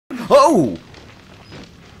Oh!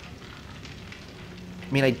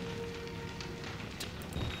 I mean,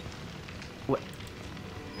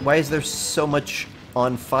 why is there so much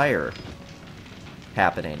on fire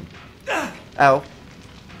happening? Ow.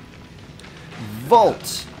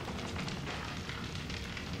 Vault!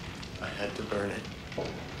 I had to burn it.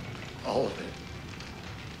 All of it.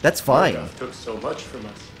 That's fine. Morgoth took so much from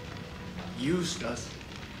us. Used us.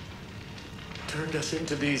 Turned us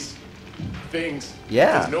into these things.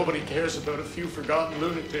 Yeah. Because nobody cares about a few forgotten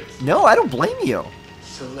lunatics. No, I don't blame you.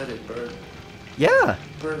 So let it burn. Yeah.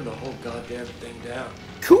 Burn the whole goddamn thing down.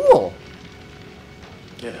 Cool.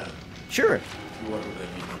 Get up. Sure. If you want to live,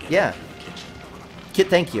 you can get Yeah. into the kitchen.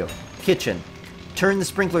 Thank you. Kitchen. Turn the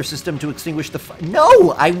sprinkler system to extinguish the fire.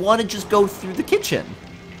 No! I want to just go through the kitchen.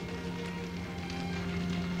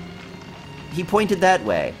 He pointed that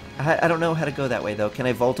way. I don't know how to go that way, though. Can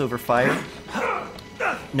I vault over fire?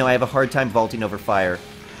 No, I have a hard time vaulting over fire.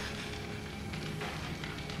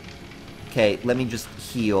 Okay, let me just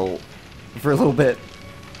heal for a little bit.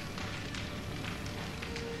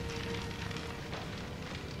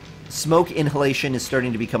 Smoke inhalation is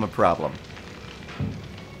starting to become a problem.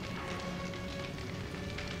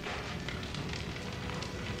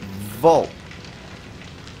 Vault.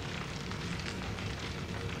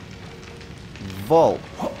 Vault.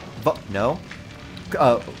 No?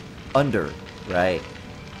 Under. Right.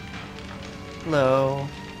 Hello.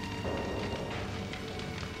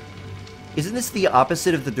 Isn't this the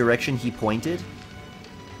opposite of the direction he pointed?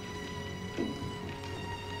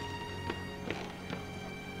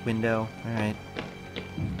 Window. Alright.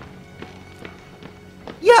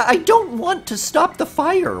 Yeah, I don't want to stop the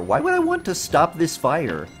fire. Why would I want to stop this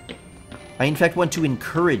fire? I, in fact, want to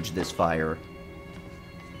encourage this fire.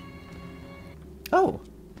 Oh.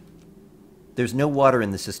 There's no water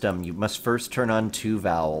in the system. You must first turn on 2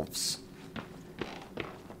 valves.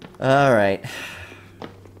 Alright.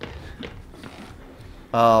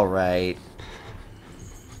 Alright.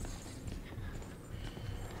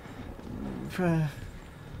 Bruh.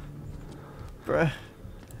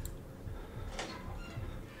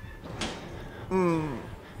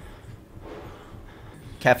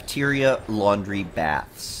 Cafeteria, laundry,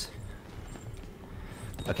 baths.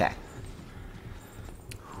 Okay.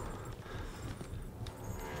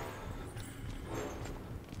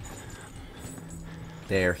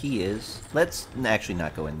 There he is. Let's actually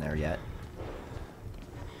not go in there yet,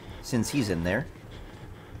 since he's in there.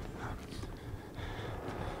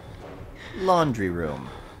 Laundry room.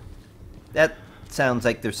 That sounds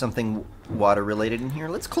like there's something water-related in here.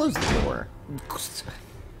 Let's close the door.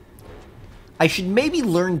 I should maybe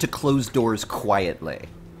learn to close doors quietly.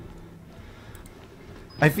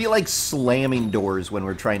 I feel like slamming doors when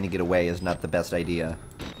we're trying to get away is not the best idea.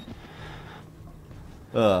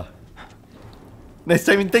 Ugh. Nice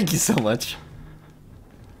timing, thank you so much.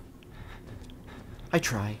 I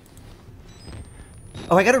try.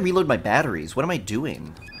 Oh, I gotta reload my batteries. What am I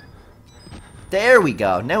doing? There we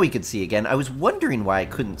go. Now we can see again. I was wondering why I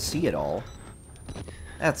couldn't see it all.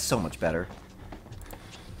 That's so much better.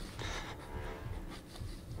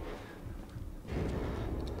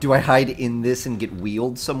 Do I hide in this and get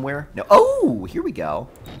wheeled somewhere? No. Oh, here we go.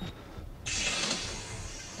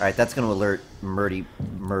 Alright, that's gonna alert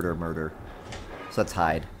murder. So let's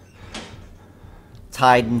hide. Let's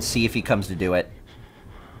hide and see if he comes to do it.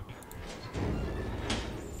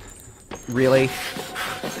 Really?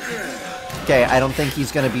 Okay, I don't think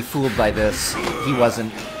he's gonna be fooled by this. He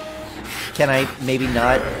wasn't. Can I maybe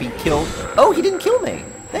not be killed? Oh, he didn't kill me!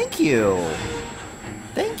 Thank you!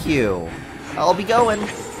 Thank you! I'll be going.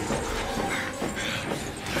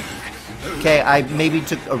 Okay, I maybe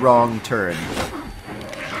took a wrong turn.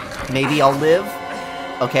 Maybe I'll live?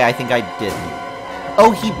 Okay, I think I didn't.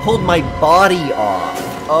 Oh, he pulled my body off!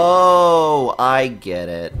 Oh, I get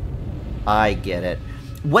it. I get it.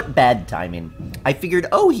 What bad timing. I figured,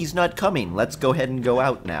 oh, he's not coming. Let's go ahead and go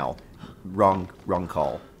out now. Wrong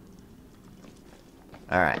call.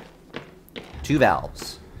 Alright. 2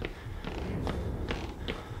 valves.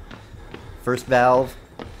 First valve.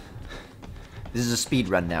 This is a speed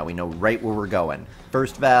run now. We know right where we're going.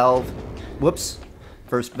 First valve. Whoops.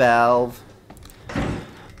 First valve.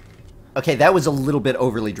 Okay, that was a little bit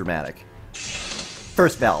overly dramatic.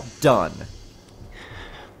 First valve. Done.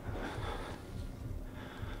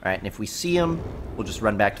 Alright, and if we see him, we'll just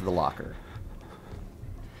run back to the locker.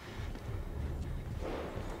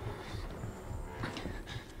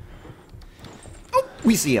 Oh,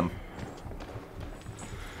 we see him.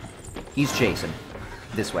 He's chasing.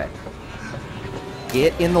 This way.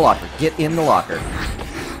 Get in the locker. Get in the locker.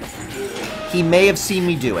 He may have seen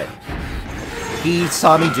me do it. He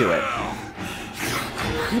saw me do it.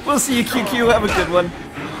 We'll see you, QQ. Have a good one.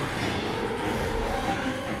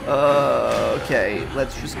 Okay,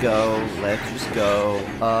 let's just go. Let's just go.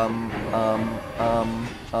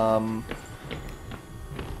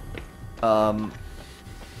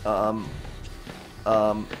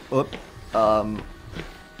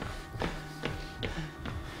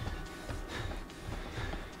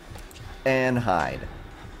 And hide.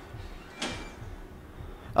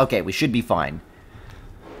 Okay, we should be fine.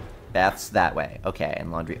 Bath's that way. Okay,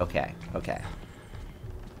 and laundry. Okay, okay.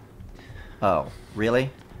 Oh,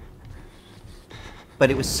 really? But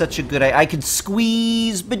it was such a good idea. I could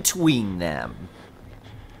squeeze between them.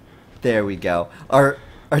 There we go. Our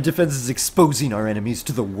defense is exposing our enemies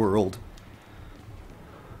to the world.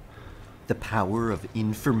 The power of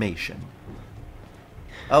information.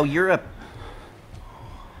 Oh, you're a...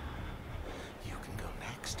 You can go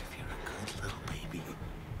next if you're a good little baby.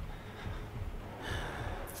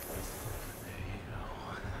 There you go.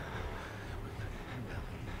 With your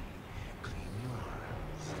belly, clean your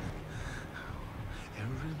arms.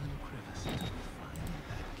 Every little crevice until you find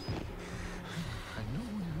that key. I know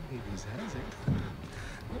one of you babies has it.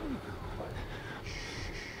 There you go.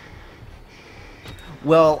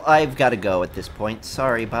 Well, I've got to go at this point.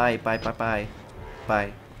 Sorry, bye, bye, bye, bye.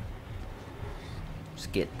 Bye.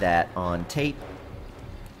 Just get that on tape.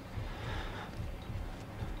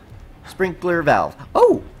 Sprinkler valve.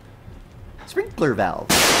 Oh! Sprinkler valve.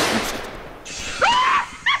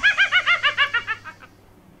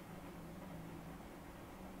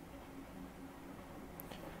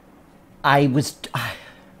 I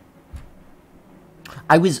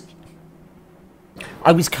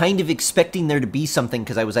was kind of expecting there to be something,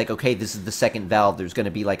 because I was like, okay, this is the second valve. There's going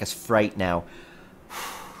to be like a fright now.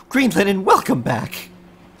 Green Linen, welcome back.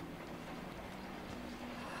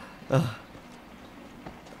 No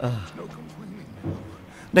complaining now.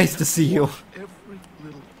 Nice to see you. Every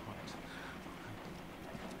little part.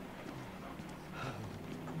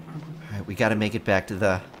 Alright, we got to make it back to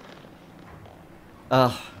the...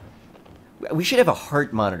 we should have a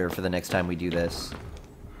heart monitor for the next time we do this.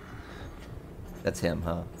 That's him,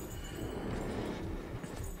 huh?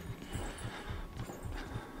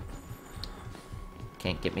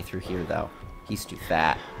 Can't get me through here, though. He's too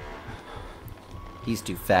fat. He's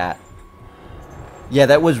too fat. Yeah,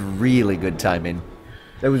 that was really good timing.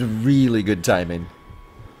 That was really good timing.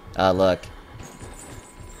 Ah, look.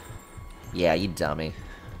 Yeah, you dummy.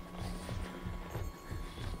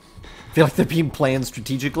 I feel like they're being planned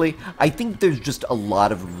strategically. I think there's just a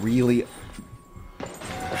lot of really...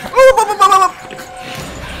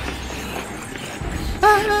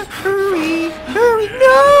 Hurry! Hurry!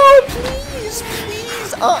 No! Please!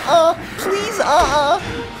 Please! Please!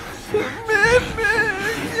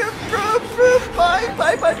 Bye!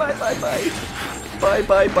 Bye! Bye! Bye! Bye! Bye! Bye! Bye!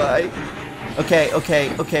 Bye! Bye! Okay,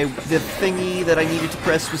 okay, okay. The thingy that I needed to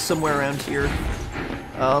press was somewhere around here.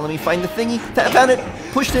 Let me find the thingy. Found it!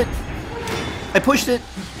 Pushed it! I pushed it!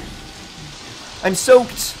 I'm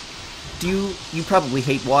soaked! You probably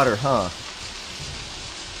hate water, huh?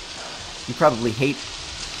 You probably hate...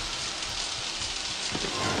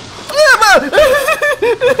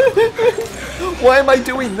 Why am I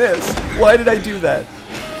doing this? Why did I do that?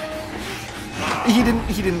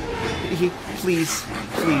 Please,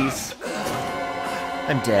 please.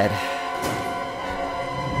 I'm dead.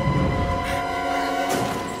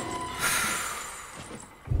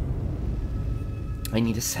 I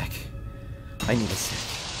need a sec. I need a sec.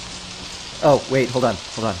 Oh, wait, hold on.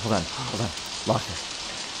 Locker.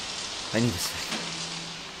 I need a sec.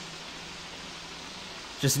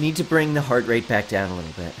 Just need to bring the heart rate back down a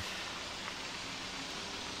little bit.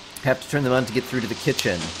 Have to turn them on to get through to the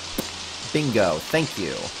kitchen. Bingo, thank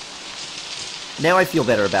you. Now I feel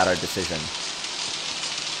better about our decision.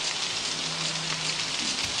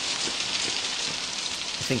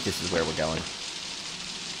 I think this is where we're going.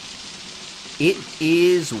 It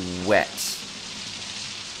is wet.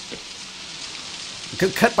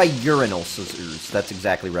 Cut by urinal scissors. That's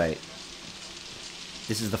exactly right.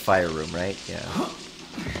 This is the fire room, right? Yeah.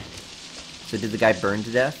 So did the guy burn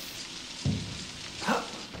to death?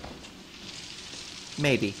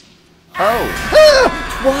 Maybe. Oh!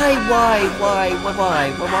 Why?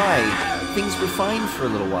 Things were fine for a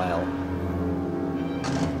little while.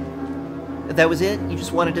 That was it? You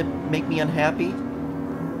just wanted to make me unhappy?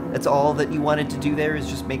 That's all that you wanted to do there, is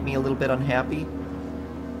just make me a little bit unhappy?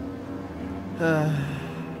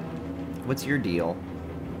 What's your deal?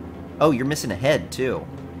 Oh, you're missing a head, too.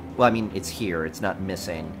 Well, I mean, it's here. It's not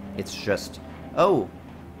missing. It's just... Oh!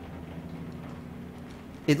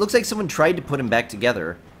 It looks like someone tried to put him back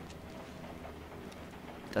together.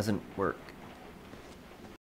 Doesn't work.